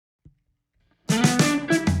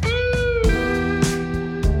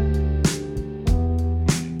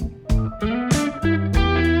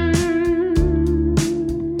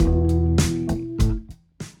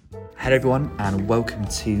Hello everyone and welcome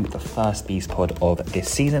to the first Bees Pod of this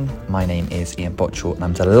season. My name is Ian Botchell and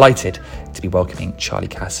I'm delighted to be welcoming Charlie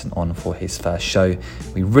Casson on for his first show.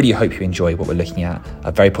 We really hope you enjoy what we're looking at,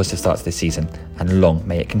 a very positive start to this season, and long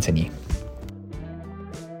may it continue.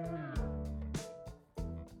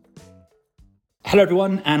 Hello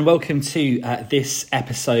everyone and welcome to this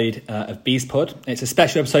episode of Bees Pod. It's a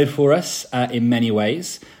special episode for us in many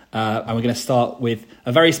ways, and we're going to start with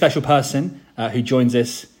a very special person who joins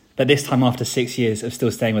us, but this time after 6 years of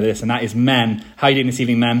still staying with us, and that is Mem. How are you doing this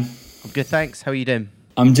evening, Mem? I'm good, thanks. How are you doing?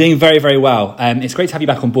 I'm doing very, very well. It's great to have you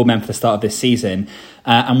back on board, Mem, for the start of this season,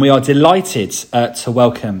 and we are delighted to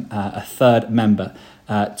welcome a third member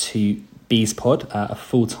to Bees Pod, a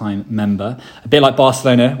full-time member. A bit like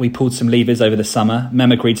Barcelona, we pulled some levers over the summer.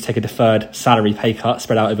 Mem agreed to take a deferred salary pay cut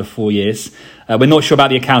spread out over 4 years. We're not sure about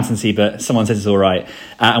the accountancy, but someone says it's all right.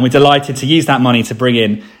 And we're delighted to use that money to bring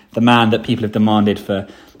in the man that people have demanded for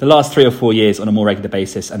the last 3 or 4 years on a more regular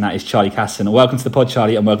basis, and that is Charlie Casson. Welcome to the pod,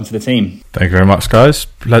 Charlie, and welcome to the team. Thank you very much, guys.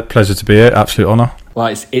 Pleasure to be here. Absolute honour. Well,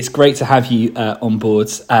 it's great to have you on board,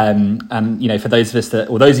 and you know, for those of us that,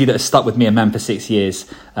 or those of you that have stuck with me and Mem for 6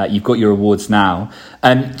 years, you've got your awards now.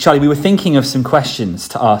 Charlie, we were thinking of some questions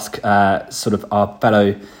to ask sort of our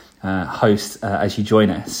fellow host as you join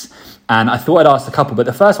us, and I thought I'd ask a couple, but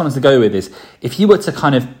the first one to go with is, if you were to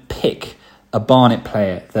kind of pick a Barnet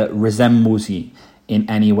player that resembles you in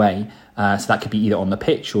any way, so that could be either on the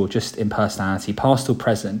pitch or just in personality, past or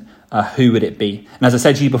present, who would it be? And as I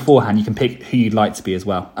said to you beforehand, you can pick who you'd like to be as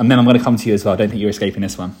well. And then I'm going to come to you as well. I don't think you're escaping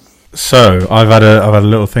this one. So I've had a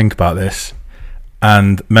little think about this,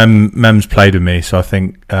 and Mem's played with me, so I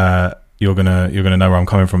think you're gonna know where I'm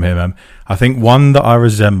coming from here, Mem. I think one that I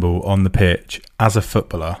resemble on the pitch as a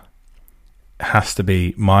footballer has to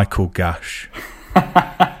be Michael Gash.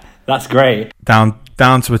 That's great.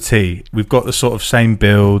 Down to a T. We've got the sort of same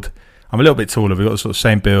build. I'm a little bit taller. We've got the sort of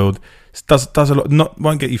same build. Does a lot.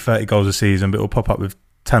 Won't get you 30 goals a season, but it'll pop up with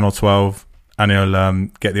 10 or 12, and he'll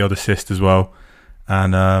get the odd assist as well.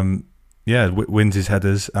 And wins his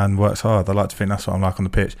headers and works hard. I like to think that's what I'm like on the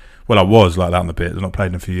pitch. Well, I was like that on the pitch. I've not played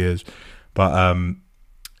in a few years, but I'm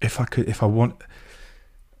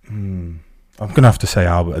gonna have to say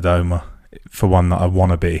Albert Adomah for one that I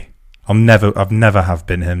want to be. I've never have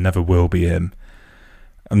been him. Never will be him.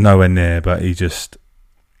 I'm nowhere near, but he just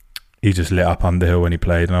lit up Underhill when he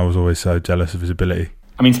played, and I was always so jealous of his ability.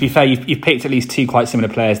 I mean, to be fair, you've picked at least two quite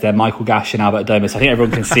similar players there, Michael Gash and Albert Adomah, so I think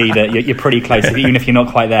everyone can see that you're pretty close, even if you're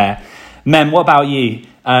not quite there. Mem, what about you?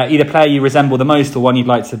 Either player you resemble the most, or one you'd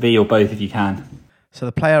like to be, or both if you can. So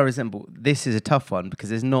the player I resemble, this is a tough one, because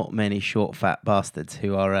there's not many short, fat bastards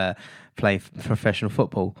who are playing professional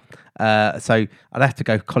football. So I'd have to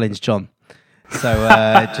go Collins John. So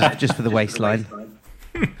just for the waistline.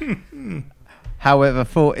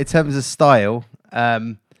 However, in terms of style,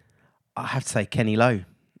 I have to say Kenny Lowe.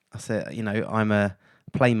 I say, I'm a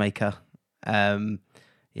playmaker, and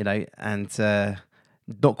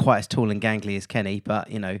not quite as tall and gangly as Kenny, but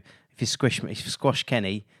if you squash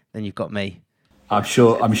Kenny, then you've got me. I'm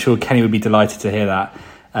sure Kenny would be delighted to hear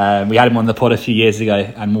that. We had him on the pod a few years ago,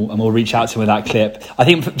 and we'll reach out to him with that clip. I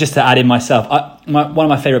think just to add in myself, one of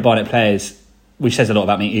my favourite Barnet players, which says a lot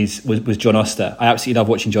about me, was John Oster. I absolutely love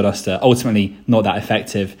watching John Oster. Ultimately, not that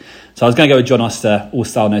effective. So I was going to go with John Oster, all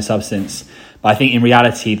style, no substance. But I think in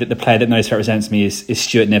reality, that the player that most represents me is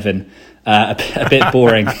Stuart Niven. A bit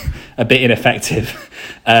boring, a bit ineffective,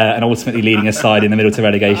 and ultimately leading a side in the middle to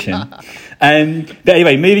relegation. But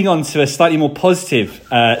anyway, moving on to a slightly more positive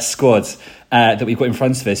squad that we've got in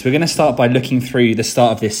front of us. We're going to start by looking through the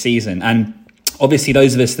start of this season. And obviously,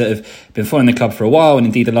 those of us that have been following the club for a while, and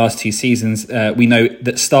indeed the last 2 seasons, we know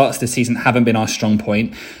that starts this season haven't been our strong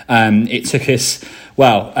point. It took us,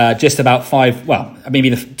 just about maybe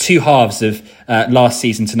the 2 halves of last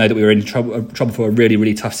season to know that we were in trouble for a really,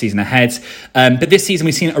 really tough season ahead. But this season,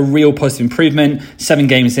 we've seen a real positive improvement. 7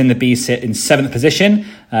 games in, the Bees sit in 7th position.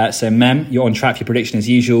 So Mem, you're on track for your prediction as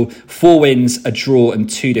usual. 4 wins, a draw and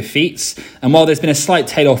 2 defeats. And while there's been a slight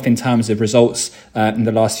tail off in terms of results in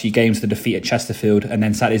the last few games, the defeat at Chesterfield and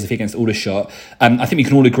then Saturday's defeat against Aldershot, I think we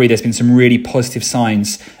can all agree there's been some really positive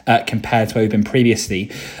signs compared to where we've been previously.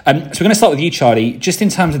 So we're going to start with you, Charlie. Just in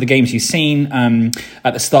terms of the games you've seen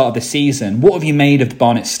at the start of the season, what have you made of the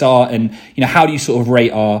Barnet start, and how do you sort of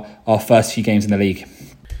rate our first few games in the league?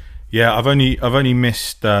 Yeah, I've only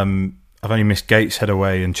missed Gateshead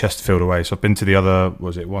away and Chesterfield away, so I've been to the other.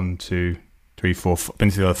 Was it 1, 2, 3, 4?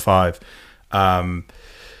 Been to the other 5. I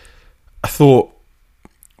thought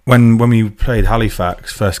when we played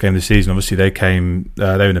Halifax first game of the season, obviously they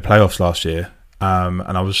were in the playoffs last year, and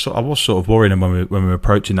I was sort of worrying them when we were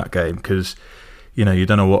approaching that game, because you know, you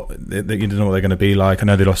don't know what they're going to be like. I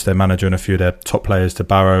know they lost their manager and a few of their top players to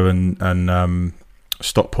Barrow and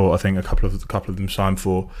Stockport. I think a couple of them signed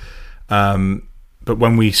for. But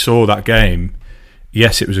when we saw that game,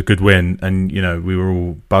 yes, it was a good win, and you know we were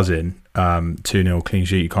all buzzing. 2-0 clean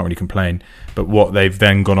sheet, you can't really complain. But what they've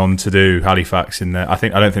then gone on to do, Halifax, I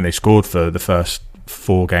don't think they scored for the first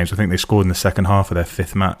 4 games. I think they scored in the second half of their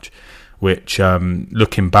 5th match, which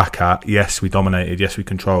looking back at, yes, we dominated, yes, we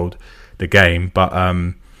controlled the game, but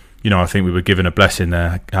you know, I think we were given a blessing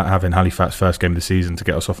there, having Halifax first game of the season to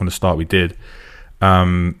get us off on the start we did.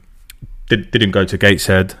 Didn't go to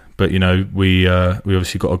Gateshead, but you know, we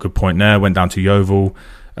obviously got a good point there. Went down to Yeovil,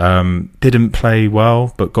 didn't play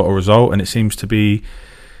well, but got a result, and it seems to be,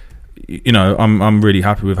 you know, I'm really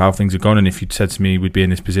happy with how things have gone. And if you'd said to me we'd be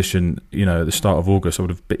in this position, you know, at the start of August, I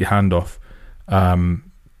would have bit your hand off. But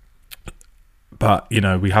you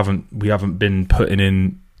know, we haven't been putting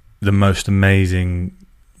in the most amazing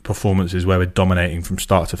performances where we're dominating from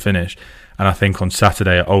start to finish. And I think on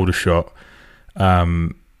Saturday at Aldershot,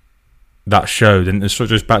 that showed. And it's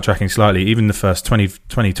just backtracking slightly, even the first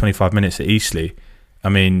 20-25 minutes at Eastleigh, I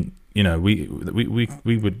mean, you know, we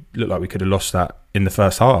would look like we could have lost that in the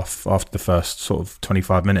first half after the first sort of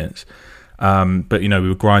 25 minutes. But, you know, we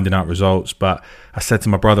were grinding out results. But I said to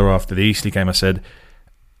my brother after the Eastleigh game, I said,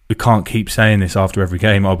 we can't keep saying this after every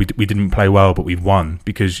game. Oh, we didn't play well, but we've won,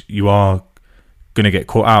 because you are going to get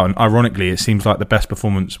caught out. And ironically, it seems like the best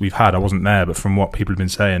performance we've had, I wasn't there, but from what people have been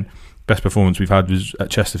saying, best performance we've had was at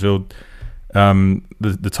Chesterfield,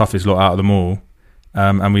 the toughest lot out of them all.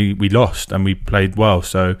 And we lost, and we played well.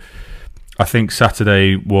 So I think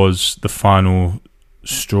Saturday was the final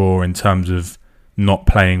straw in terms of not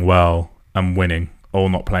playing well and winning, or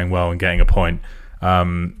not playing well and getting a point.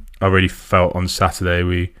 I really felt on Saturday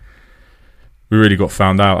we really got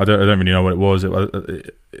found out. I don't really know what it was. I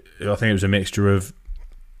think it was a mixture of,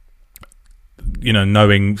 you know,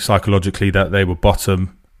 knowing psychologically that they were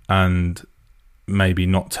bottom and maybe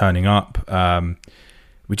not turning up.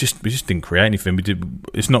 We just didn't create anything.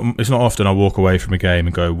 It's not often I walk away from a game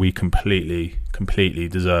and go, we completely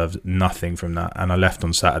deserved nothing from that. And I left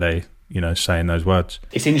on Saturday, you know, saying those words.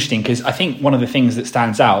 It's interesting because I think one of the things that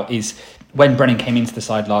stands out is when Brennan came into the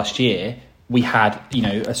side last year, we had, you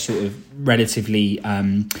know, a sort of relatively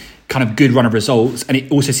kind of good run of results, and it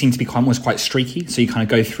also seemed to be almost quite streaky. So you kind of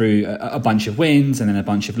go through a bunch of wins and then a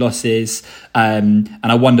bunch of losses, and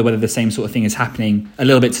I wonder whether the same sort of thing is happening a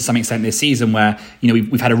little bit to some extent this season, where, you know,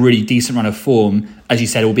 we've had a really decent run of form, as you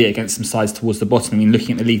said, albeit against some sides towards the bottom. I mean,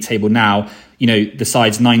 looking at the league table now, you know, the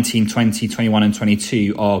sides 19, 20, 21 and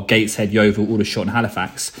 22 are Gateshead, Yeovil, Aldershot and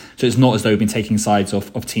Halifax. So it's not as though we've been taking sides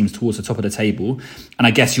of teams towards the top of the table. And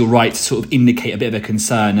I guess you're right to sort of indicate a bit of a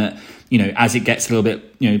concern that, you know, as it gets a little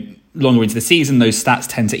bit, you know, longer into the season, those stats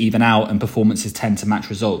tend to even out and performances tend to match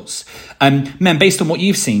results. Men, based on what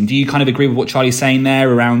you've seen, do you kind of agree with what Charlie's saying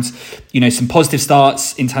there around, you know, some positive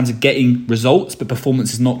starts in terms of getting results, but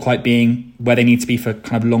performances not quite being where they need to be for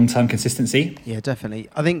kind of long-term consistency? Yeah, definitely.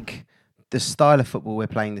 I think the style of football we're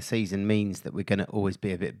playing this season means that we're going to always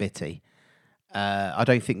be a bit bitty. I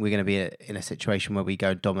don't think we're going to be in a situation where we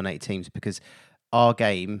go and dominate teams, because our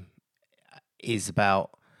game is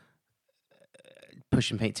about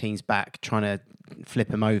pushing teams back, trying to flip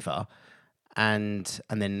them over, and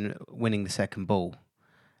then winning the second ball,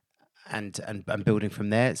 and building from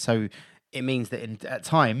there. So it means that at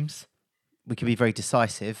times we can be very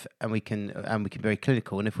decisive, and we can be very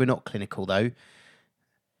clinical. And if we're not clinical, though,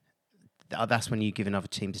 that's when you give another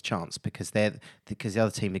team a chance, because the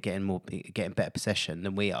other team are getting better possession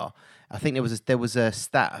than we are. I think there was a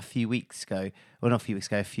stat a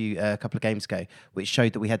couple of games ago, which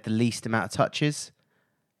showed that we had the least amount of touches,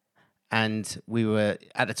 and we were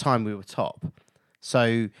at the time we were top.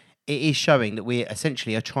 So it is showing that we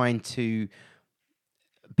essentially are trying to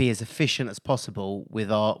be as efficient as possible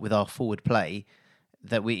with our forward play,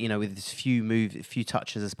 that we, you know, with as few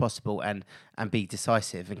touches as possible, and be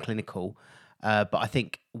decisive and clinical. But I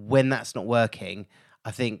think when that's not working,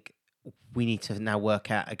 I think we need to now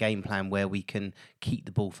work out a game plan where we can keep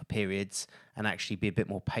the ball for periods and actually be a bit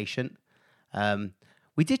more patient.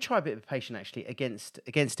 We did try a bit of patience actually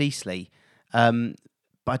against Eastleigh, but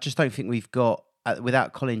I just don't think we've got,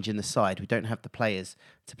 without Collins in the side, we don't have the players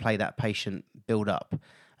to play that patient build up,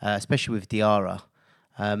 especially with Diarra.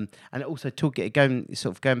 And also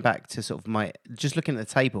going back to sort of just looking at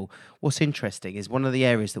the table, what's interesting is one of the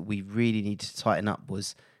areas that we really needed to tighten up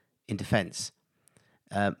was in defence.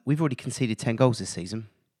 We've already conceded 10 goals this season,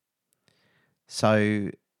 so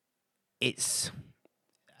it's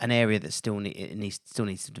an area that still needs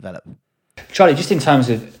to develop. Charlie, just in terms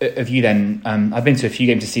of you then, I've been to a few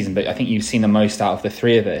games this season, but I think you've seen the most out of the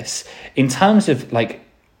three of us. In terms of like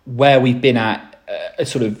where we've been at a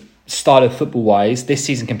sort of style of football-wise this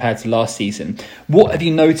season compared to last season, what have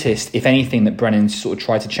you noticed, if anything, that Brennan's sort of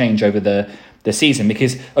tried to change over the season?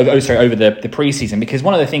 Because over the pre-season? Because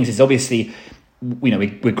one of the things is obviously, you know,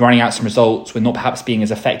 we're grinding out some results. We're not perhaps being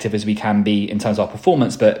as effective as we can be in terms of our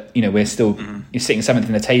performance, but you know, we're still sitting seventh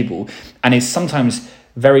in the table, and it's sometimes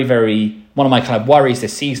very, very, one of my kind of worries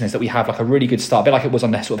this season is that we have like a really good start, a bit like it was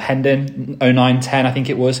on the sort of Hendon 09-10, I think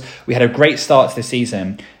it was. We had a great start to the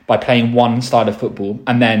season by playing one style of football,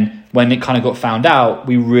 and then when it kind of got found out,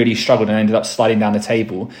 we really struggled and ended up sliding down the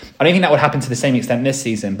table. I don't think that would happen to the same extent this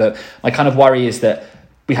season, but my kind of worry is that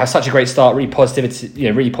we have such a great start, really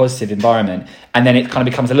positive environment, and then it kind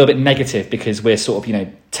of becomes a little bit negative because we're sort of, you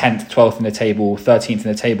know, 10th, 12th in the table, 13th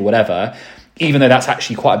in the table, whatever. Even though that's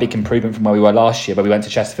actually quite a big improvement from where we were last year, but we went to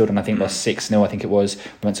Chesterfield and I think lost 6-0, I think it was.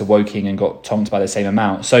 We went to Woking and got tonked by the same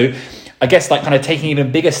amount. So I guess like kind of taking even a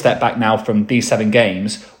bigger step back now from these 7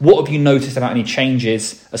 games, what have you noticed about any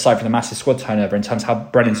changes aside from the massive squad turnover in terms of how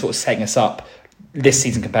Brennan's sort of setting us up this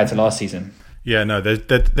season compared to last season? Yeah, no, there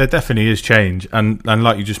definitely is change. And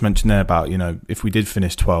like you just mentioned there about, you know, if we did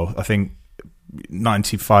finish 12th, I think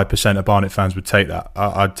 95% of Barnet fans would take that.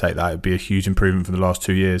 I'd take that. It'd be a huge improvement from the last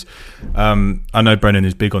 2 years. I know Brennan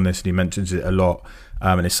is big on this and he mentions it a lot,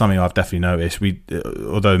 and it's something I've definitely noticed.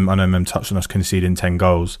 Although I know Mem touched on us conceding 10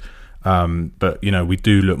 goals, but you know, we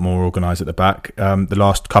do look more organised at the back. The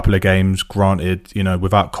last couple of games, granted, you know,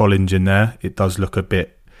 without Collins in there, it does look a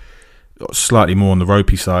bit slightly more on the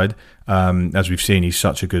ropey side. As we've seen, he's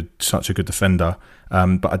such a good defender.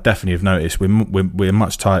 But I definitely have noticed we're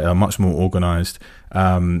much tighter, much more organised.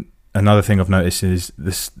 Another thing I've noticed is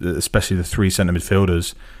this, especially the 3 centre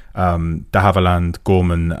midfielders, De Havilland,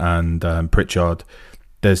 Gorman, and Pritchard.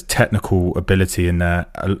 There's technical ability in there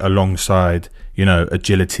alongside, you know,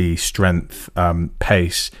 agility, strength,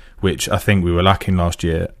 pace, which I think we were lacking last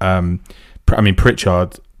year. I mean,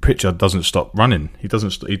 Pritchard doesn't stop running. He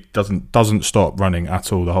doesn't stop running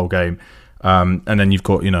at all the whole game. And then you've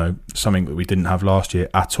got, you know, something that we didn't have last year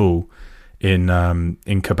at all in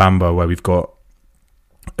Kabamba, where we've got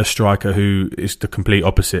a striker who is the complete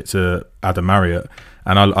opposite to Adam Marriott.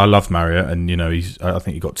 And I love Marriott, and you know, I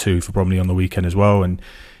think he got 2 for Bromley on the weekend as well, and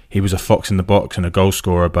he was a fox in the box and a goal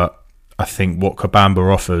scorer. But I think what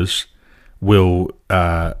Kabamba offers will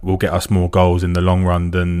get us more goals in the long run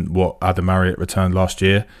than what Adam Marriott returned last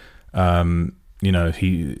year. You know,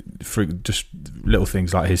 just little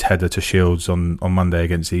things like his header to Shields on Monday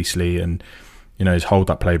against Eastleigh, and you know, his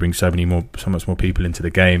hold-up play brings so much more people into the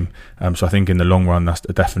game. So I think in the long run, that's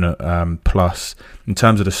a definite plus. In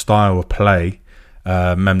terms of the style of play,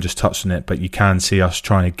 Mem just touched on it, but you can see us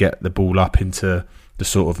trying to get the ball up into the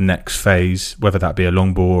sort of next phase, whether that be a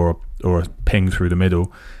long ball or a ping through the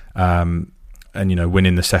middle, and you know,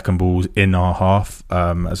 winning the second balls in our half,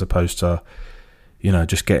 as opposed to, you know,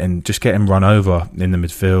 just getting run over in the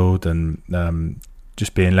midfield and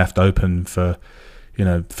just being left open for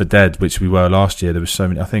dead, which we were last year. There was so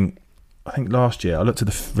many. I think last year, I looked at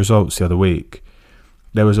the results the other week.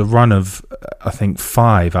 There was a run of, I think,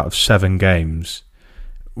 5 out of 7 games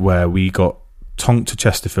where we got tonked to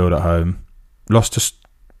Chesterfield at home, lost to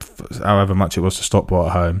however much it was to Stockport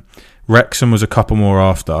at home. Wrexham was a couple more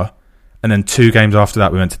after, and then 2 games after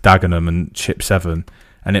that we went to Dagenham and chipped 7,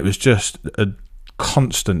 and it was just a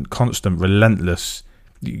constant, relentless,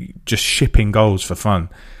 just shipping goals for fun,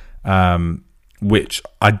 which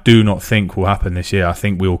I do not think will happen this year. I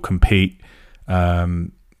think we'll compete,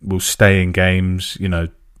 we'll stay in games. You know,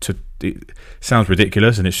 it sounds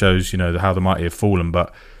ridiculous, and it shows, you know, how the mighty have fallen.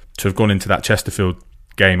 But to have gone into that Chesterfield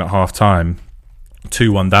game at half time,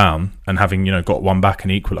 2-1 down, and having, you know, got 1 back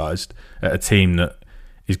and equalised at a team that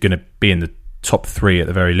is going to be in the top 3 at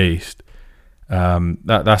the very least.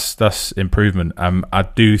 That's improvement. I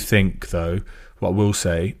do think, though, what I will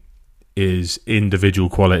say is individual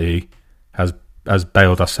quality has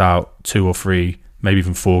bailed us out 2 or 3, maybe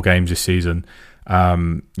even 4 games this season.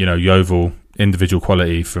 You know, Yeovil, individual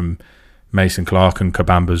quality from Mason Clark and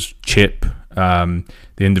Kabamba's chip.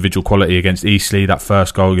 The individual quality against Eastleigh, that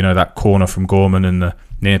first goal, you know, that corner from Gorman and the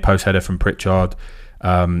near post header from Pritchard.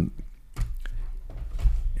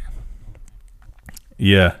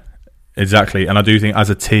 Yeah, exactly. And I do think as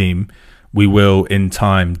a team, we will in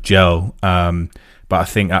time gel. But I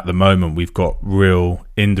think at the moment we've got real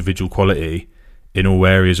individual quality in all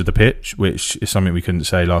areas of the pitch, which is something we couldn't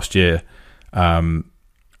say last year. And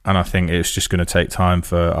I think it's just going to take time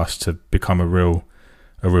for us to become a real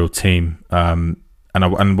team. And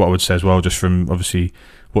what I would say as well, just from obviously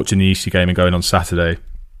watching the Eastleigh game and going on Saturday,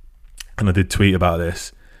 and I did tweet about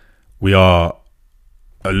this, we are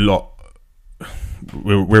a lot.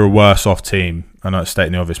 We're a worse off team. I know it's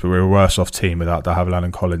stating the obvious, but we're a worse off team without De Havilland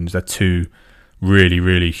and Collins. They're two really,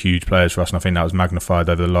 really huge players for us, and I think that was magnified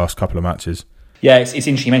over the last couple of matches. Yeah, it's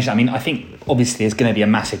interesting you mentioned that. I mean, I think obviously there's going to be a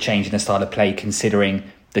massive change in the style of play considering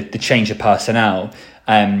the change of personnel.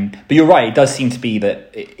 But you're right, it does seem to be that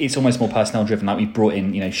it's almost more personnel driven. Like we've brought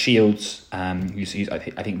in, Shields, who's I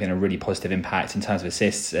think been a really positive impact in terms of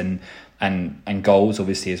assists and goals,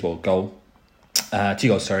 obviously as well. 2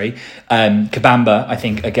 goals, sorry. Kabamba, I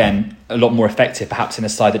think, again, a lot more effective, perhaps in a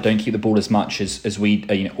side that don't keep the ball as much as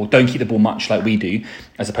we, or don't keep the ball much like we do,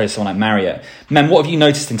 as opposed to someone like Marriott. Man, what have you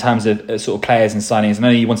noticed in terms of sort of players and signings? I know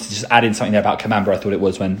you wanted to just add in something there about Kabamba. I thought it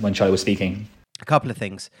was when Charlie was speaking. A couple of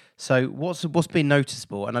things. So what's been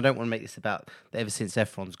noticeable, and I don't want to make this about that ever since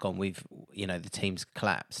Efron's gone, we've the team's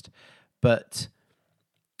collapsed, but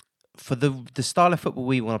for the style of football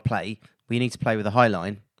we want to play, we need to play with a high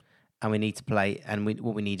line. And we need to play, and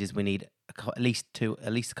what we need is at least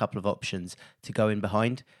a couple of options to go in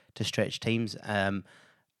behind to stretch teams. And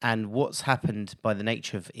what's happened by the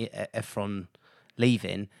nature of Efron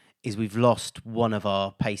leaving is we've lost one of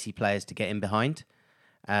our pacey players to get in behind.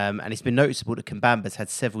 And it's been noticeable that Kabamba's had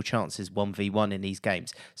several chances 1v1 in these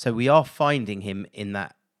games. So we are finding him in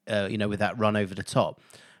that, with that run over the top.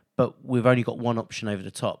 But we've only got one option over the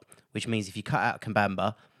top, which means if you cut out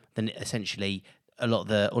Kabamba, then essentially a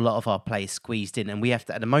lot of our players squeezed in, and we have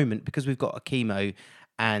to, at the moment, because we've got Akimo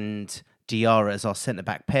and Diarra as our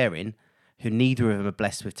centre-back pairing, who neither of them are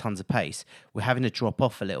blessed with tons of pace, we're having to drop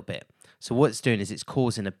off a little bit. So what it's doing is it's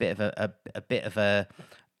causing a bit of a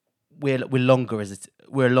we're longer as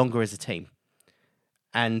a team,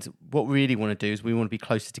 and what we really want to do is we want to be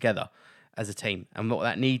closer together as a team. And what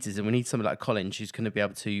that needs is, and we need somebody like Collins who's going to be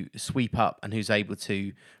able to sweep up and who's able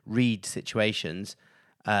to read situations.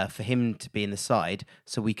 For him to be in the side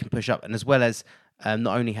so we can push up. And as well as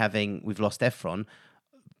not only we've lost Efron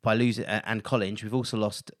by losing and Collins, we've also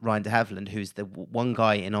lost Ryan de Havilland, who's the one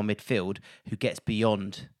guy in our midfield who gets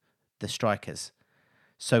beyond the strikers.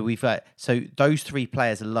 So so those three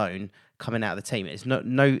players alone coming out of the team. It's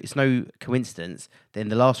no coincidence that in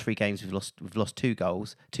the last 3 games we've lost 2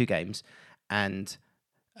 games, and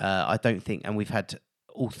I don't think, and we've had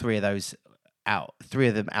all 3 of those out, 3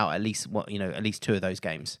 of them out at least 2 of those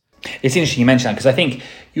games. It's interesting you mention that because I think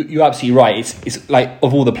you're absolutely right. It's like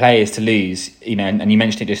of all the players to lose, and you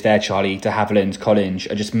mentioned it just there, Charlie, de Havilland, Collins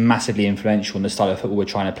are just massively influential in the style of football we're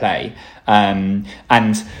trying to play. And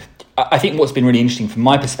I think what's been really interesting from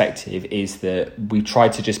my perspective is that we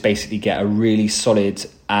tried to just basically get a really solid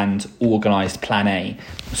and organised plan A.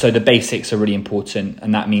 So the basics are really important,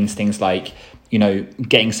 and that means things like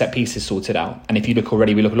getting set pieces sorted out. And if you look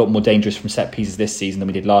already, we look a lot more dangerous from set pieces this season than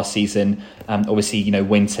we did last season. Obviously,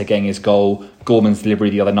 Winter getting his goal, Gorman's delivery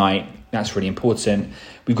the other night, that's really important.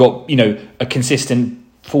 We've got, a consistent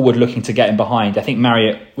forward looking to get in behind. I think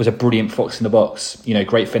Marriott was a brilliant fox in the box,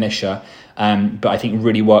 great finisher. But I think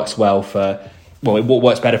really works well what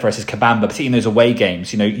works better for us is Kabamba, particularly in those away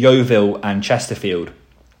games, Yeovil and Chesterfield.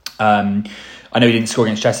 I know he didn't score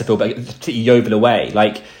against Chesterfield, but particularly Yeovil away,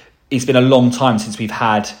 it's been a long time since we've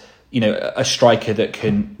had, a striker that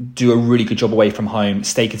can do a really good job away from home,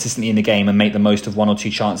 stay consistently in the game and make the most of 1 or 2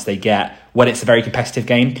 chances they get when it's a very competitive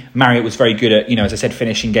game. Marriott was very good at, as I said,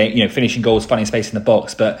 finishing goals, finding space in the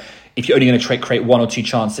box. But if you're only going to create 1 or 2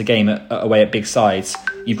 chances a game away at big sides,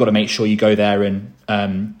 you've got to make sure you go there and,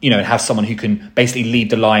 and have someone who can basically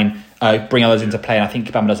lead the line, bring others into play. And I think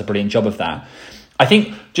Kabamba does a brilliant job of that. I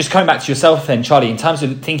think just coming back to yourself then, Charlie, in terms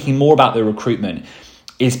of thinking more about the recruitment,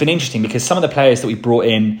 it's been interesting because some of the players that we brought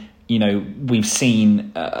in, we've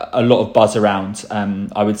seen a lot of buzz around.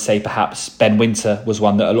 I would say perhaps Ben Winter was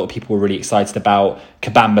one that a lot of people were really excited about.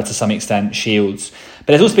 Kabamba to some extent, Shields. But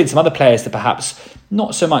there's also been some other players that perhaps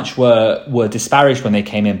not so much were disparaged when they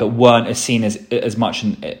came in, but weren't as seen as much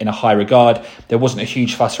in a high regard. There wasn't a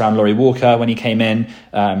huge fuss around Laurie Walker when he came in,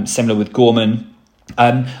 similar with Gorman.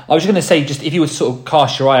 I was just going to say, just if you were to sort of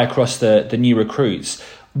cast your eye across the new recruits,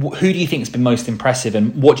 who do you think has been most impressive,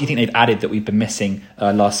 and what do you think they've added that we've been missing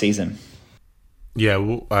last season? Yeah,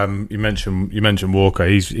 well, you mentioned Walker.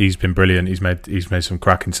 He's been brilliant. He's made some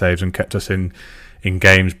cracking saves and kept us in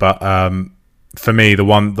games. But for me, the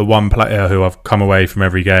one player who I've come away from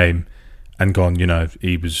every game and gone,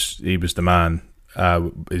 he was the man.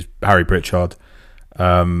 Is Harry Pritchard.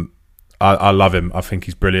 I love him. I think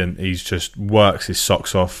he's brilliant. He's just works his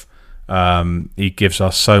socks off. He gives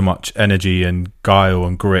us so much energy and guile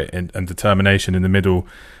and grit and determination in the middle.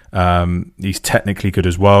 He's technically good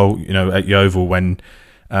as well. At Yeovil when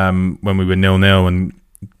we were 0-0 and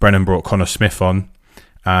Brennan brought Connor Smith on,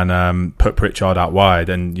 and put Pritchard out wide,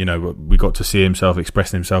 and we got to see himself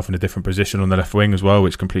expressing himself in a different position on the left wing as well,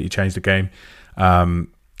 which completely changed the game.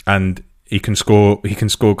 And he can score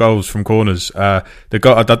goals from corners.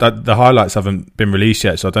 The highlights haven't been released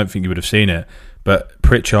yet, so I don't think you would have seen it. But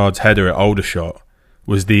Pritchard's header at Aldershot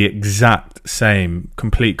was the exact same,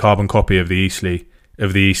 complete carbon copy of the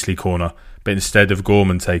Eastleigh corner. But instead of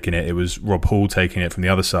Gorman taking it, it was Rob Hall taking it from the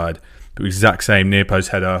other side. The exact same near post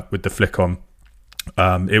header with the flick on.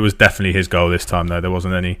 It was definitely his goal this time, though. There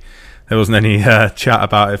wasn't any chat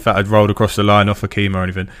about if that had rolled across the line off Hakeem or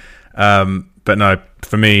anything. But no,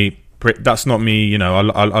 for me, that's not me. I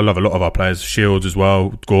love a lot of our players, Shields as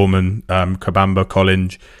well, Gorman, Kabamba,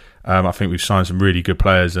 Collins. I think we've signed some really good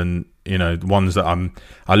players, and the ones that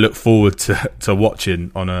I look forward to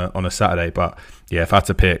watching on a Saturday. But yeah, if I had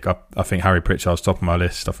to pick, I think Harry Pritchard's top of my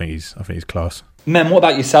list. I think he's class. Mem, what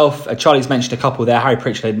about yourself? Charlie's mentioned a couple there. Harry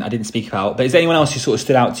Pritchard I didn't speak about, but is there anyone else who sort of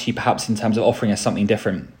stood out to you, perhaps in terms of offering us something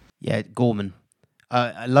different? Yeah, Gorman.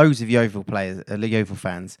 Loads of Yeovil players, Yeovil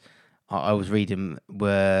fans, I was reading,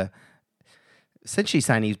 were essentially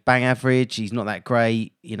saying he's bang average. He's not that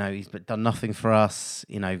great. He's done nothing for us.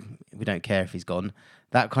 We don't care if he's gone.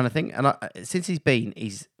 That kind of thing. And since he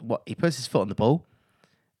puts his foot on the ball,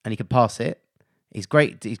 and he can pass it. He's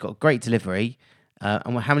great. He's got great delivery.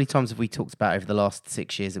 And how many times have we talked about over the last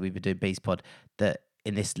 6 years that we've been doing Bees Pod that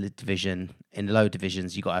in this division, in the lower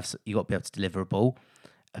divisions, you got to be able to deliver a ball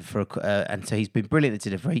and so he's been brilliant at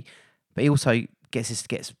delivery, but he also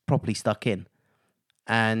gets properly stuck in,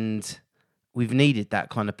 and we've needed that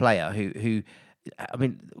kind of player who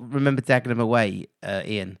remember Dagenham away,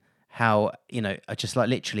 Ian, how just like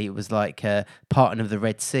literally it was like parting of the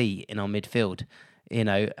Red Sea in our midfield. You're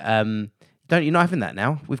not having that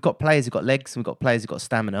now. We've got players who've got legs, and we've got players who've got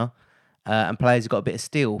stamina, and players who've got a bit of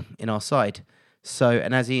steel in our side. So,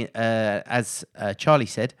 and as Charlie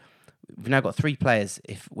said, we've now got 3 players,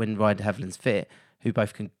 when Ryan de Havilland's fit, who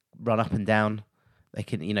both can run up and down. They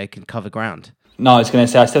can cover ground. No, I was going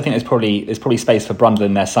to say, I still think there's probably space for Brundle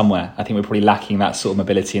in there somewhere. I think we're probably lacking that sort of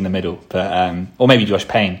mobility in the middle, but or maybe Josh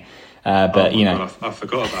Payne. But God, I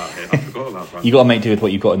forgot about it. I forgot about Brundle. You got to make do with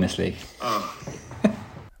what you've got in this league. Oh.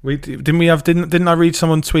 Didn't I read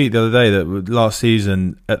someone tweet the other day that last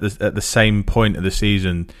season at the same point of the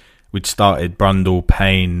season we'd started Brundle,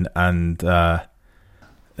 Payne, and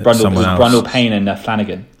Brundle, Payne, and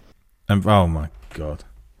Flanagan. And oh my god,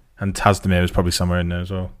 and Tasdemir was probably somewhere in there as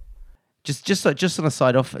well. Just on a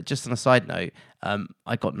side note,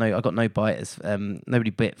 I got no biters. Nobody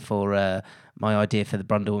bit for my idea for the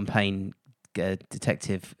Brundle and Payne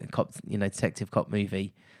detective cop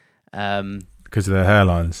movie. Because of their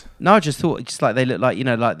hairlines. No, I just thought like they look like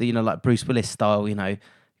like Bruce Willis style.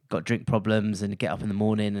 Got drink problems and get up in the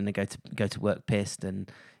morning and they go to work pissed,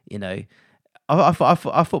 and I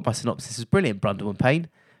thought my synopsis was brilliant. Brundle and Payne.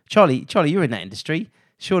 Charlie, you're in that industry.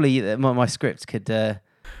 Surely my script could.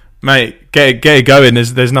 Mate, get it going.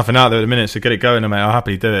 There's nothing out there at the minute, so get it going, mate. I'll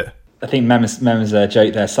happily do it. I think Mem's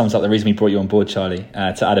joke there sums up the reason we brought you on board, Charlie,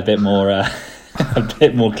 to add a bit more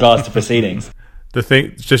class to proceedings. The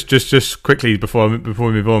thing, just quickly before we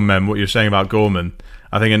move on, Mem, what you're saying about Gorman,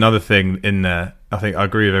 I think another thing in there, I think I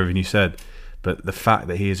agree with everything you said, but the fact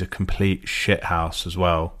that he is a complete shithouse as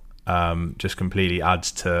well, just completely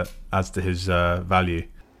adds to his value.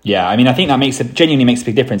 Yeah, I mean, I think that genuinely makes a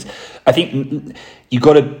big difference. I think you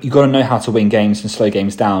got to know how to win games and slow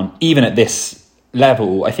games down, even at this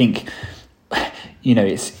level. I think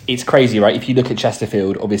it's crazy, right? If you look at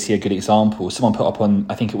Chesterfield, obviously a good example. Someone put up on,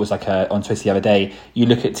 I think it was on Twitter the other day. You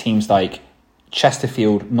look at teams like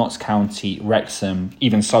Chesterfield, Notts County, Wrexham,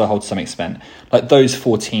 even Solihull to some extent. Like those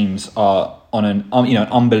 4 teams are on an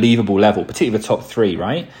unbelievable level, particularly the top 3,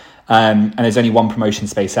 right? And there's only 1 promotion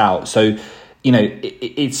space out, so.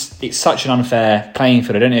 It's such an unfair playing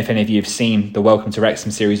field. I don't know if any of you have seen the Welcome to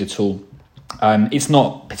Wrexham series at all. It's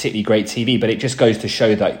not particularly great TV, but it just goes to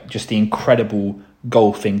show that just the incredible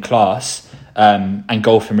golfing class and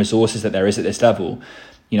golfing resources that there is at this level.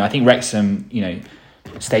 I think Wrexham,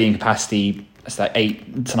 stadium capacity, it's like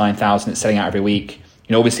 8,000 to 9,000. It's selling out every week.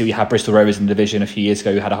 Obviously we had Bristol Rovers in the division a few years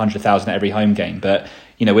ago who had 100,000 at every home game, but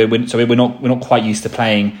we're not quite used to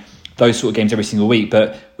playing those sort of games every single week.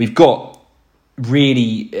 But we've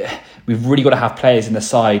really got to have players in the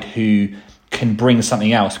side who can bring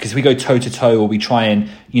something else, because if we go toe to toe or we try and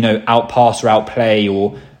outpass or outplay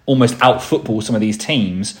or almost out football some of these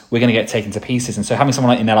teams, we're going to get taken to pieces. And so having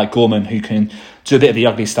someone in there like Gorman who can do a bit of the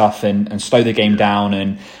ugly stuff and slow the game down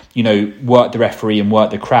and work the referee and work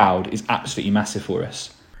the crowd is absolutely massive for us.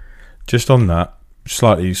 Just on that,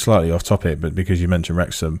 slightly off topic, but because you mentioned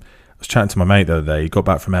Wrexham, I was chatting to my mate the other day. He got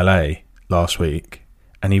back from LA last week.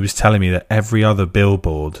 and he was telling me that every other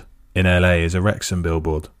billboard in LA is a Wrexham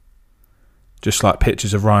billboard. Just like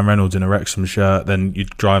pictures of Ryan Reynolds in a Wrexham shirt, then you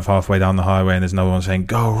drive halfway down the highway and there's no one saying,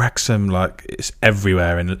 "Go Wrexham!" Like, it's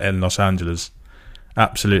everywhere in Los Angeles.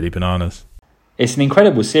 Absolutely bananas. It's an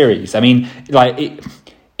incredible series. I mean, like,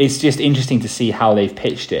 it's just interesting to see how they've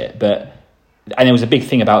pitched it. And there was a big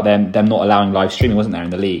thing about them not allowing live streaming, wasn't there,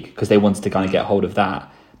 in the league, because they wanted to kind of get hold of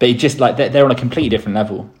that. But it just, like, they're on a completely different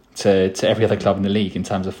level to every other club in the league in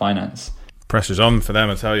terms of finance. Pressure's on for them,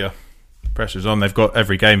 I tell you. Pressure's on. They've got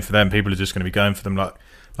every game for them. People are just going to be going for them like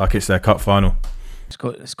it's their cup final.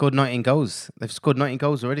 Scored 19 goals. They've scored 19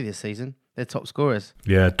 goals already this season. They're top scorers.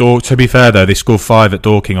 Yeah, to be fair though, they scored 5 at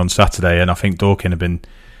Dorking on Saturday, and I think Dorking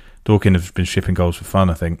have been shipping goals for fun,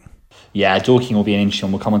 I think. Yeah, Dorking will be an interesting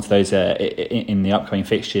one. We'll come on to those in the upcoming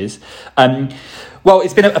fixtures. Well,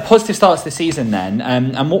 it's been a positive start to the season then.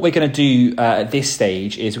 And what we're going to do at this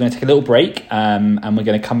stage is we're going to take a little break and we're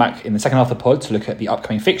going to come back in the second half of the pod to look at the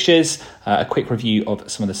upcoming fixtures, a quick review of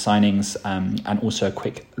some of the signings, and also a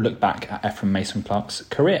quick look back at Ephraim Mason-Clark's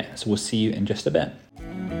career. So we'll see you in just a bit.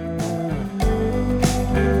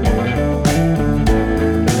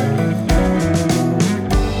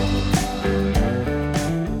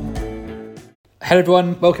 Hello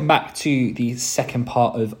everyone, welcome back to the second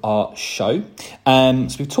part of our show.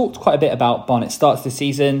 So we've talked quite a bit about Barnet's start to the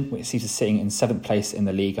season, which sees us sitting in 7th place in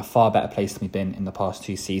the league, a far better place than we've been in the past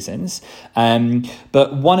 2 seasons.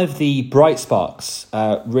 But one of the bright sparks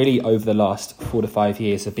really over the last 4 to 5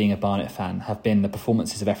 years of being a Barnet fan have been the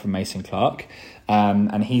performances of Ephraim Mason-Clark.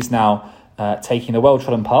 And he's now taking the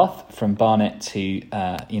well-trodden path from Barnet to,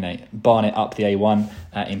 Barnet up the A1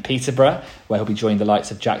 in Peterborough, where he'll be joining the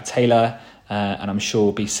likes of Jack Taylor, and I'm sure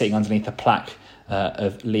will be sitting underneath a plaque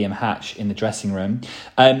of Liam Hatch in the dressing room.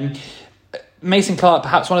 Mason-Clark,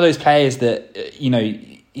 perhaps one of those players that, you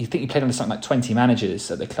think he played under something like 20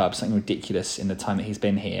 managers at the club, something ridiculous in the time that he's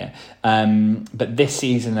been here. But this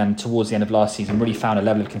season and towards the end of last season really found a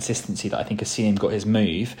level of consistency that I think has seen him got his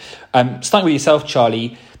move. Starting with yourself,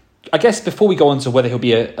 Charlie, I guess before we go on to whether he'll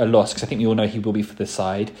be a loss, because I think we all know he will be for the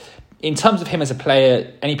side, in terms of him as a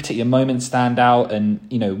player, any particular moments stand out, and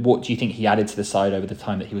what do you think he added to the side over the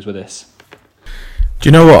time that he was with us? Do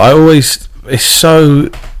you know what? It's so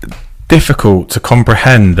difficult to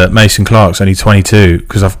comprehend that Mason-Clark's only 22,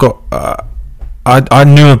 because I've got I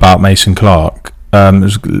knew about Mason-Clark.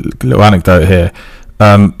 There's a little anecdote here.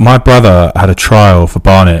 My brother had a trial for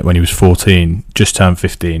Barnet when he was 14, just turned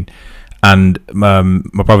 15. And my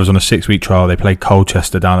brother was on a 6-week trial. They played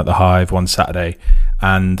Colchester down at the Hive one Saturday,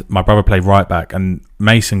 and my brother played right back, and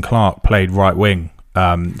Mason-Clark played right wing.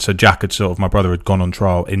 So Jack my brother had gone on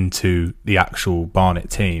trial into the actual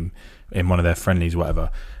Barnet team in one of their friendlies, or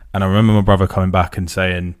whatever. And I remember my brother coming back and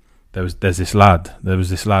saying, there was this lad who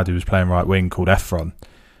was playing right wing called Ephron.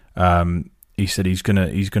 He said he's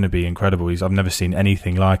gonna be incredible. I've never seen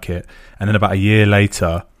anything like it. And then about a year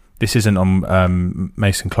later. This isn't on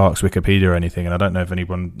Mason-Clark's Wikipedia or anything, and I don't know if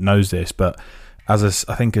anyone knows this, but as a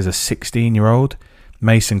 16-year-old,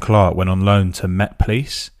 Mason-Clark went on loan to Met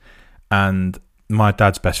Police, and my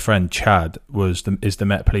dad's best friend Chad was the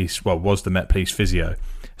Met Police physio.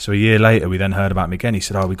 So a year later, we then heard about him again. He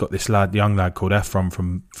said, we got this young lad called Ephraim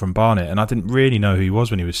from Barnet, and I didn't really know who he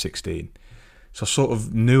was when he was 16. So I sort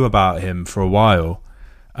of knew about him for a while.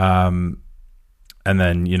 And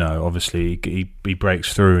then, obviously he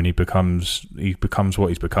breaks through and he becomes what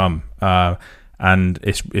he's become. And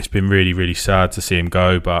it's been really, really sad to see him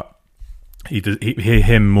go, but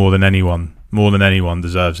him more than anyone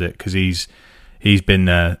deserves it, because he's been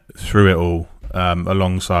there through it all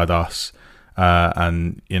alongside us.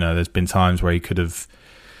 And there's been times where he could have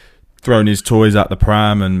thrown his toys at the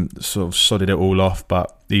pram and sort of sodded it all off,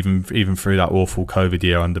 but even through that awful COVID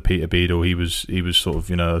year under Peter Beadle, he was sort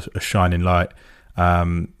of a shining light.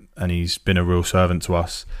 And he's been a real servant to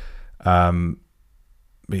us. But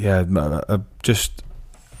yeah, just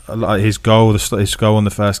his goal on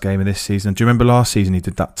the first game of this season. Do you remember last season he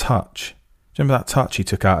did that touch? Do you remember that touch he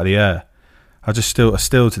took out of the air? I still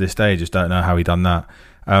to this day just don't know how he done that.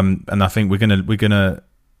 And I think we're gonna.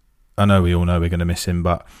 I know we all know we're gonna miss him,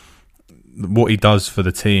 but what he does for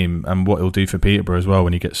the team and what he'll do for Peterborough as well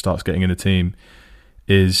when he starts getting in the team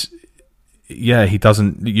is. Yeah, he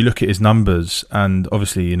doesn't. You look at his numbers, and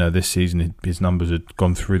obviously, this season his numbers had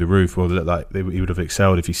gone through the roof. Or like he would have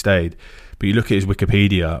excelled if he stayed. But you look at his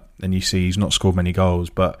Wikipedia, and you see he's not scored many goals.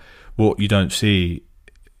 But what you don't see,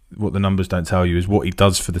 what the numbers don't tell you, is what he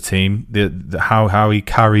does for the team. How he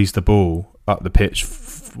carries the ball up the pitch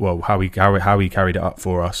how he carried it up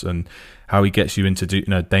for us and how he gets you into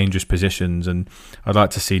dangerous positions. And I'd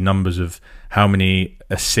like to see numbers of how many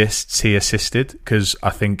assists he assisted, because I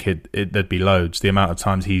think there'd be loads. The amount of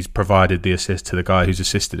times he's provided the assist to the guy who's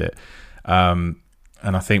assisted it, and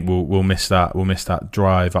I think we'll miss that. We'll miss that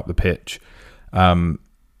drive up the pitch.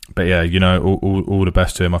 But yeah, all the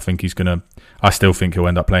best to him. I still think he'll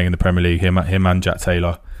end up playing in the Premier League. Him and Jack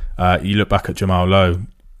Taylor. You look back at Jamal Lowe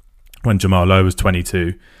when Jamal Lowe was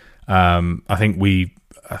 22. I think we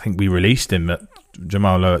released him at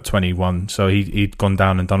Jamal Lowe at 21. So he'd gone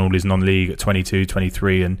down and done all his non-league at 22,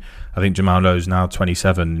 23, and I think Jamal Lowe's now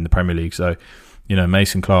 27 in the Premier League. So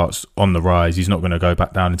Mason Clark's on the rise. He's not going to go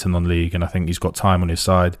back down into non-league, and I think he's got time on his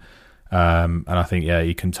side. And I think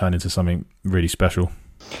he can turn into something really special.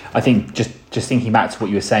 I think just thinking back to what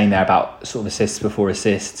you were saying there about sort of assists before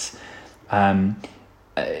assists, I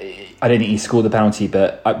don't think he scored the penalty,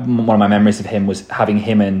 but one of my memories of him was having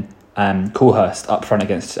him and Coolhurst up front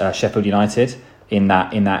against Sheffield United in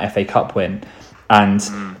that FA Cup win. And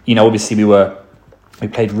obviously we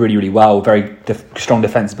played really, really well, very strong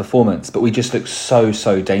defensive performance, but we just looked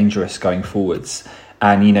so dangerous going forwards.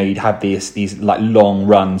 And you'd have these like long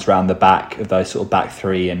runs around the back of those sort of back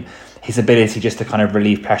three, and his ability just to kind of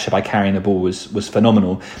relieve pressure by carrying the ball was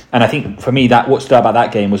phenomenal. And I think for me, that what stood out about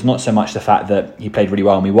that game was not so much the fact that he played really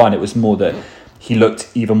well and we won. It was more that he looked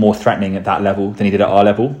even more threatening at that level than he did at our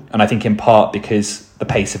level. And I think in part because the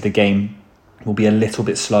pace of the game will be a little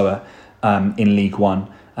bit slower in League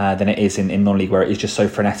One than it is in non-league, where it is just so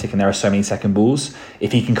frenetic and there are so many second balls.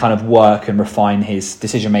 If he can kind of work and refine his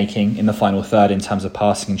decision making in the final third in terms of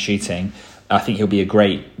passing and shooting, I think he'll be a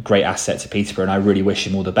great asset to Peterborough, and I really wish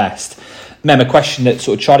him all the best. Mem, a question that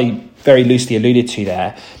sort of Charlie very loosely alluded to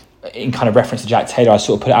there, in kind of reference to Jack Taylor, I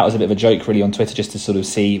sort of put it out as a bit of a joke really on Twitter just to sort of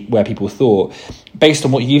see where people thought. Based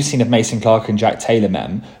on what you've seen of Mason Clark and Jack Taylor,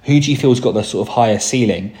 Mem, who do you feel has got the sort of higher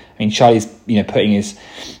ceiling? I mean, Charlie's putting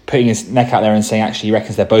his neck out there and saying actually he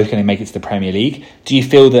reckons they're both going to make it to the Premier League. Do you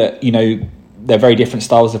feel that they're very different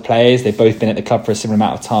styles of players? They've both been at the club for a similar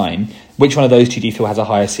amount of time. Which one of those two do you feel has a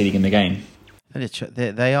higher ceiling in the game?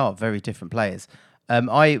 They are very different players.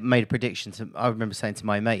 I made a prediction. I remember saying to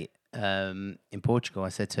my mate in Portugal, I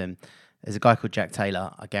said to him, there's a guy called Jack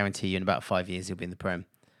Taylor. I guarantee you in about 5 years he'll be in the Prem.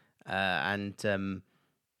 And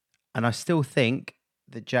I still think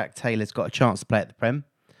that Jack Taylor's got a chance to play at the Prem.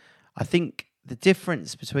 I think the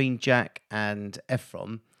difference between Jack and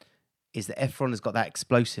Efron is that Efron has got that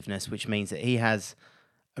explosiveness, which means that he has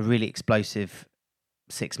a really explosive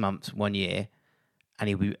 6 months, 1 year, and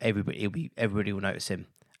everybody will notice him,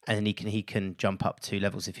 and then he can jump up 2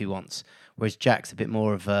 levels if he wants. Whereas Jack's a bit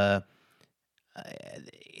more of a.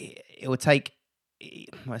 It will take.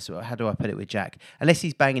 How do I put it with Jack? Unless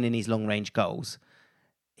he's banging in his long range goals,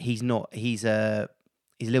 he's not. He's a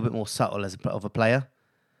little bit more subtle of a player.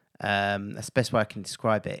 That's the best way I can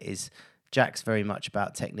describe it. Is Jack's very much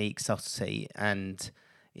about technique, subtlety, and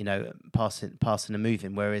passing and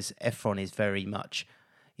moving. Whereas Efron is very much.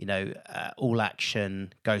 All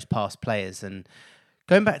action, goes past players. And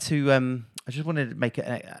going back to, I just wanted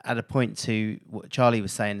to add a point to what Charlie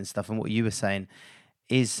was saying and stuff, and what you were saying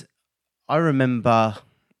is, I remember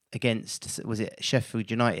against, was it Sheffield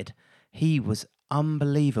United? He was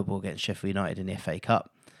unbelievable against Sheffield United in the FA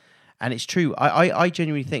Cup. And it's true. I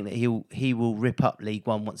genuinely think that he will rip up League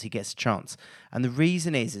One once he gets a chance. And the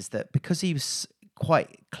reason is that because he was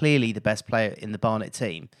quite clearly the best player in the Barnet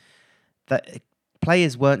team, that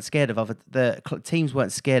players weren't scared of the teams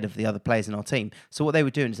weren't scared of the other players in our team. So what they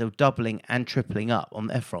were doing is they were doubling and tripling up on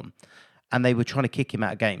Efron, and they were trying to kick him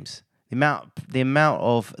out of games. The amount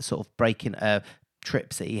of sort of breaking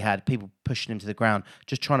trips that he had, people pushing him to the ground,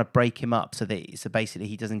 just trying to break him up so basically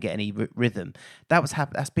he doesn't get any rhythm.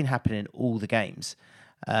 That's been happening in all the games,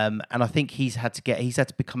 and I think he's had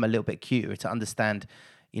to become a little bit cuter to understand.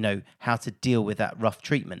 How to deal with that rough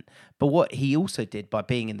treatment. But what he also did by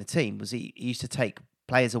being in the team was he used to take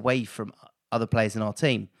players away from other players in our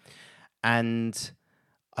team. And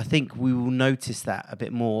I think we will notice that a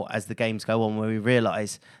bit more as the games go on, where we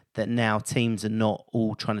realise that now teams are not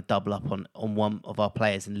all trying to double up on one of our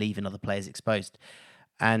players and leaving other players exposed.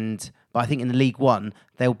 But I think in the League One,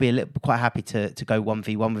 they'll be quite happy to go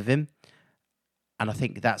 1v1 with him. And I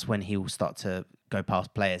think that's when he will start to go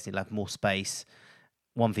past players. He'll have more space.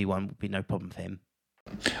 1v1 would be no problem for him.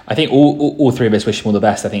 I think all three of us wish him all the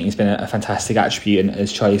best. I think he's been a fantastic attribute, and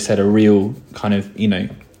as Charlie said, a real kind of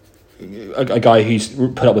a guy who's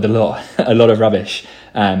put up with a lot of rubbish,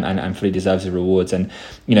 and fully deserves the rewards. And,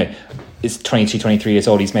 it's 22, 23 years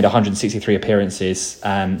old. He's made 163 appearances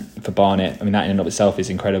for Barnet. I mean, that in and of itself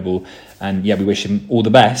is incredible. And we wish him all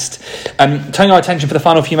the best. Turning our attention for the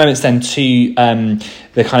final few moments then to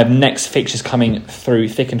the kind of next fixtures coming through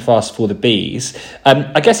thick and fast for the Bees.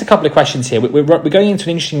 I guess a couple of questions here. We're going into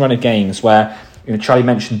an interesting run of games where, Charlie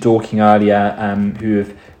mentioned Dorking earlier, who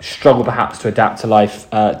have struggled perhaps to adapt to life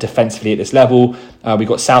defensively at this level. We've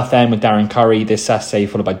got Southend with Darren Curry this Saturday,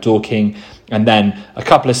 followed by Dorking. And then a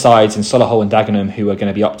couple of sides in Solihull and Dagenham who are going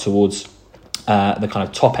to be up towards the kind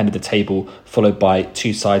of top end of the table, followed by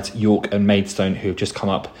two sides, York and Maidstone, who have just come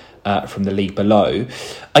up from the league below.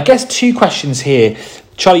 I guess two questions here.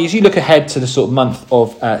 Charlie, as you look ahead to the sort of month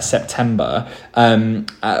of September,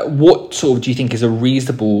 what sort of do you think is a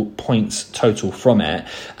reasonable points total from it?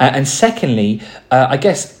 And secondly, I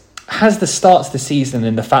guess, has the start to the season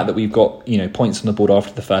and the fact that we've got points on the board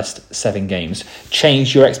after the first 7 games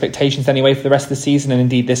changed your expectations anyway for the rest of the season and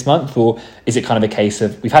indeed this month? Or is it kind of a case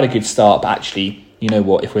of we've had a good start, but actually, you know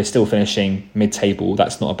what, if we're still finishing mid-table,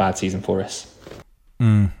 that's not a bad season for us?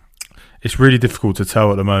 It's really difficult to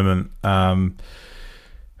tell at the moment. All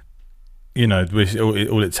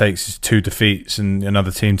it takes is 2 defeats and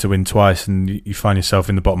another team to win twice, and you find yourself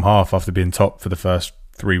in the bottom half after being top for the first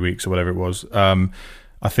 3 weeks or whatever it was.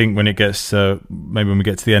 I think when we get to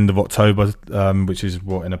the end of October, which is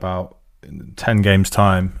in about 10 games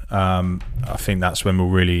time, I think that's when we'll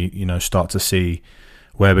really, start to see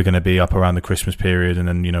where we're going to be up around the Christmas period. And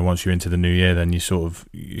then, once you're into the new year, then you sort of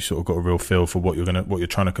got a real feel for what you're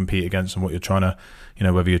trying to compete against and what you're trying to,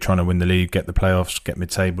 whether you're trying to win the league, get the playoffs, get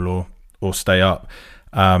mid-table or stay up.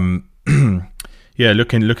 Looking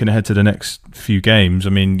ahead to the next few games,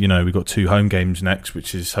 I mean, we've got 2 home games next,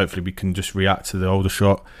 which is hopefully we can just react to the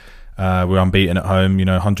Aldershot. We're unbeaten at home,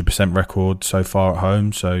 100% record so far at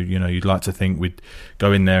home. So, you'd like to think we'd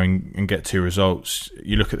go in there and get 2 results.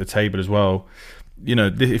 You look at the table as well.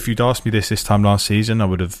 If you'd asked me this time last season, I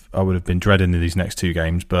would have been dreading these next 2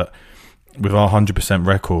 games. But with our 100%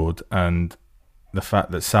 record and the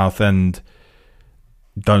fact that Southend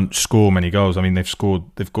don't score many goals. I mean, they've scored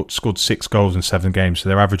 6 goals in 7 games, so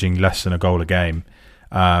they're averaging less than a goal a game.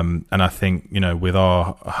 And I think, with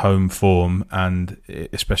our home form, and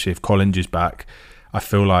especially if Collins is back, I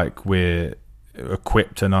feel like we're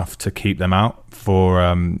equipped enough to keep them out for,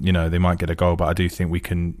 they might get a goal, but I do think we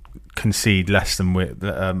can concede less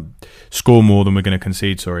than score more than we're going to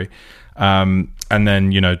concede, sorry. And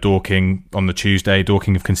then, Dorking on the Tuesday,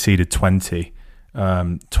 Dorking have conceded 20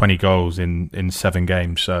 goals in 7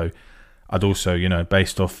 games. So I'd also,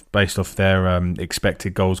 based off their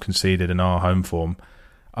expected goals conceded in our home form,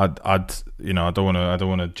 I don't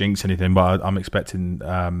want to jinx anything, but I'm expecting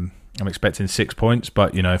 6 points.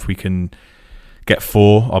 But if we can get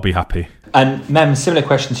 4, I'll be happy. And Mem, similar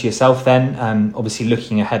question to yourself then. Obviously,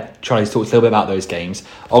 looking ahead, Charlie's talked a little bit about those games.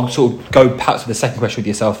 I'll sort of go perhaps with the second question with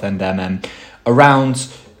yourself then, Mem, around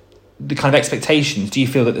the kind of expectations. Do you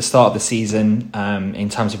feel that the start of the season, in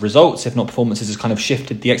terms of results, if not performances, has kind of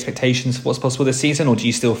shifted the expectations of what's possible this season, or do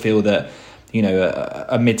you still feel that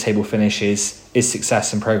a mid-table finish is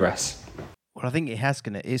success and progress? Well, I think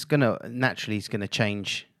it's gonna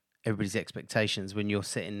change everybody's expectations when you're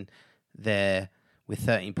sitting there with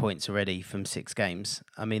 13 points already from 6 games.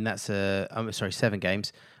 I mean, 7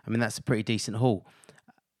 games. I mean, that's a pretty decent haul.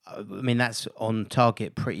 I mean, that's on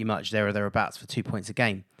target pretty much there or thereabouts for 2 points a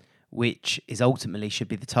game, which is ultimately should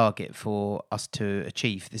be the target for us to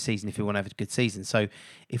achieve this season if we want to have a good season. So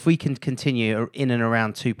if we can continue in and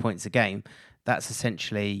around 2 points a game, that's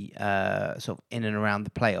essentially sort of in and around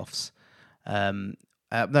the playoffs.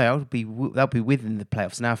 That'll be within the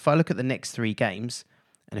playoffs. Now, if I look at the next 3 games,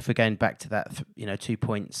 and if we're going back to that 2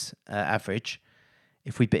 points average,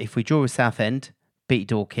 if we draw with Southend, beat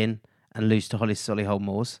Dorking, and lose to Solihull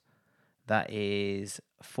Moors, that is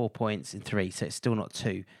 4 points in 3, so it's still not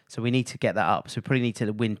 2. So we need to get that up. So we probably need to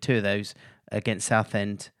win 2 of those against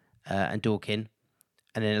Southend and Dorking,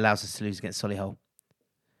 and then it allows us to lose against Solihull.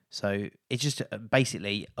 So it's just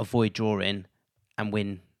basically avoid drawing and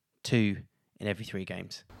win 2 in every 3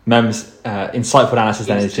 games. Mem's insightful analysis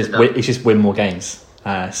then is just win more games.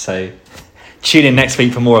 So tune in next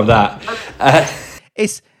week for more of that.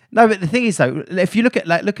 No, but the thing is though, if you look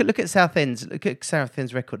at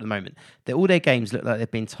Southend's record at the moment, all their games look like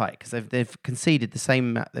they've been tight because they've conceded the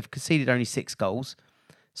same. They've conceded only 6 goals,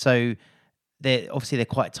 so they're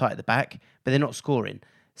quite tight at the back, but they're not scoring.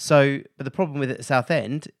 So, but the problem with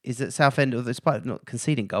Southend is that Southend, despite not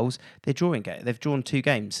conceding goals, they're drawing. They've drawn 2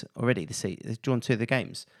 games already this season. They've drawn 2 of the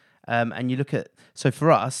games, and you look at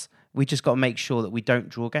for us. we just got to make sure that we don't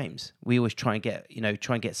draw games. We always try and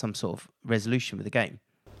get some sort of resolution with the game.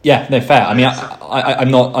 Yeah, no, fair. I mean, I'm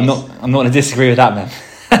not going to disagree with that, man.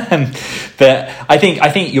 But I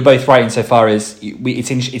think you're both right insofar as it's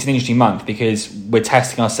an interesting month because we're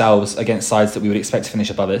testing ourselves against sides that we would expect to finish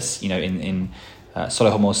above us. In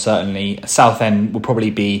Solihull certainly. Southend will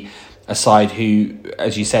probably be a side who,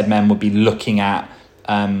 as you said, men would be looking at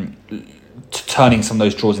turning some of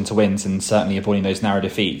those draws into wins and certainly avoiding those narrow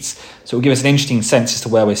defeats. So it will give us an interesting sense as to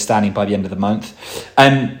where we're standing by the end of the month.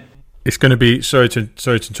 It's going to be sorry to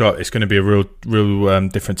interrupt. It's going to be a real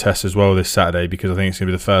different test as well this Saturday because I think it's going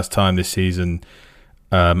to be the first time this season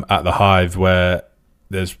at the Hive where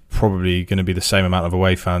there's probably going to be the same amount of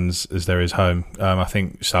away fans as there is home. I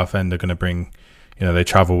think Southend are going to bring, they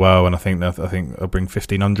travel well, and I think they'll bring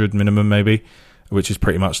 1,500 minimum maybe, which is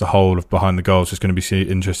pretty much the whole of behind the goals. It's going to be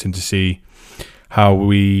interesting to see how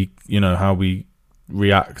we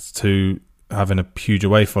react to having a huge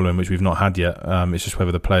away following, which we've not had yet. It's just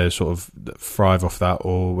whether the players sort of thrive off that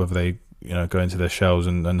or whether they go into their shells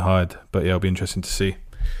and hide. But yeah, it'll be interesting to see.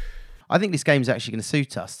 I think this game's actually going to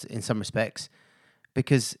suit us in some respects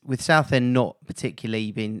because with Southend not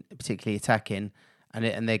particularly being particularly attacking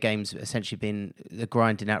and their games essentially been the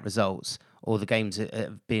grinding out results or the games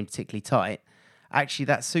being particularly tight, actually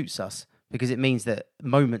that suits us because it means that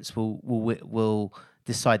moments will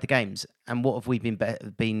decide the games. And what have we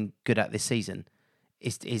been good at this season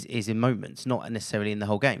is in moments, not necessarily in the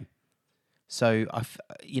whole game. So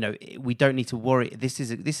we don't need to worry. This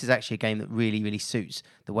is actually a game that really, really suits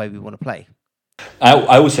the way we want to play.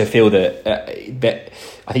 I also feel that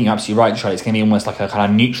I think you're absolutely right, Charlie. It's going to be almost like a kind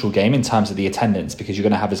of neutral game in terms of the attendance because you're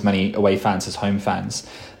going to have as many away fans as home fans.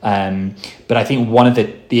 But I think one of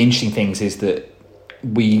the interesting things is that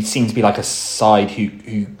we seem to be like a side who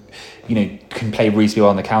can play reasonably well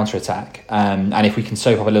on the counter attack. And if we can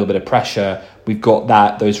soak up a little bit of pressure, we've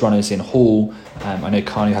got those runners in Hall. I know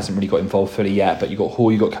Kanu hasn't really got involved fully yet, but you've got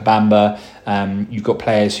Hall, you've got Kabamba, you've got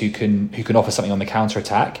players who can offer something on the counter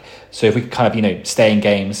attack. So if we can kind of stay in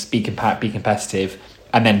games, be compact, be competitive,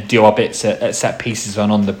 and then do our bits at set pieces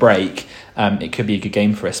on the break, it could be a good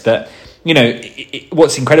game for us. But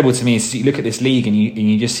what's incredible to me is you look at this league and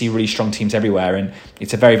you just see really strong teams everywhere, and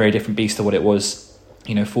it's a very, very different beast to what it was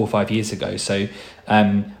 4 or 5 years ago. So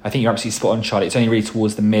I think you're absolutely spot on, Charlie. It's only really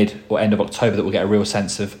towards the mid or end of October that we'll get a real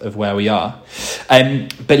sense of where we are.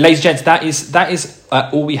 But ladies and gents, that is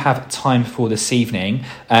all we have time for this evening.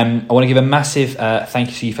 I want to give a massive thank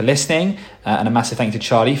you to you for listening and a massive thank you to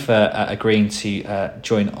Charlie for agreeing to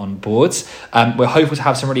join on boards. We're hopeful to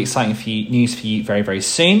have some really exciting news for you very, very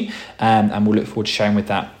soon, and we'll look forward to sharing with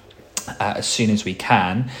that as soon as we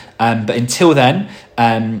can. But until then,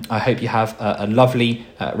 I hope you have a lovely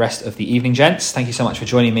rest of the evening, gents. Thank you so much for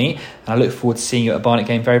joining me, and I look forward to seeing you at a Barnet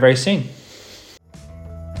game very, very soon.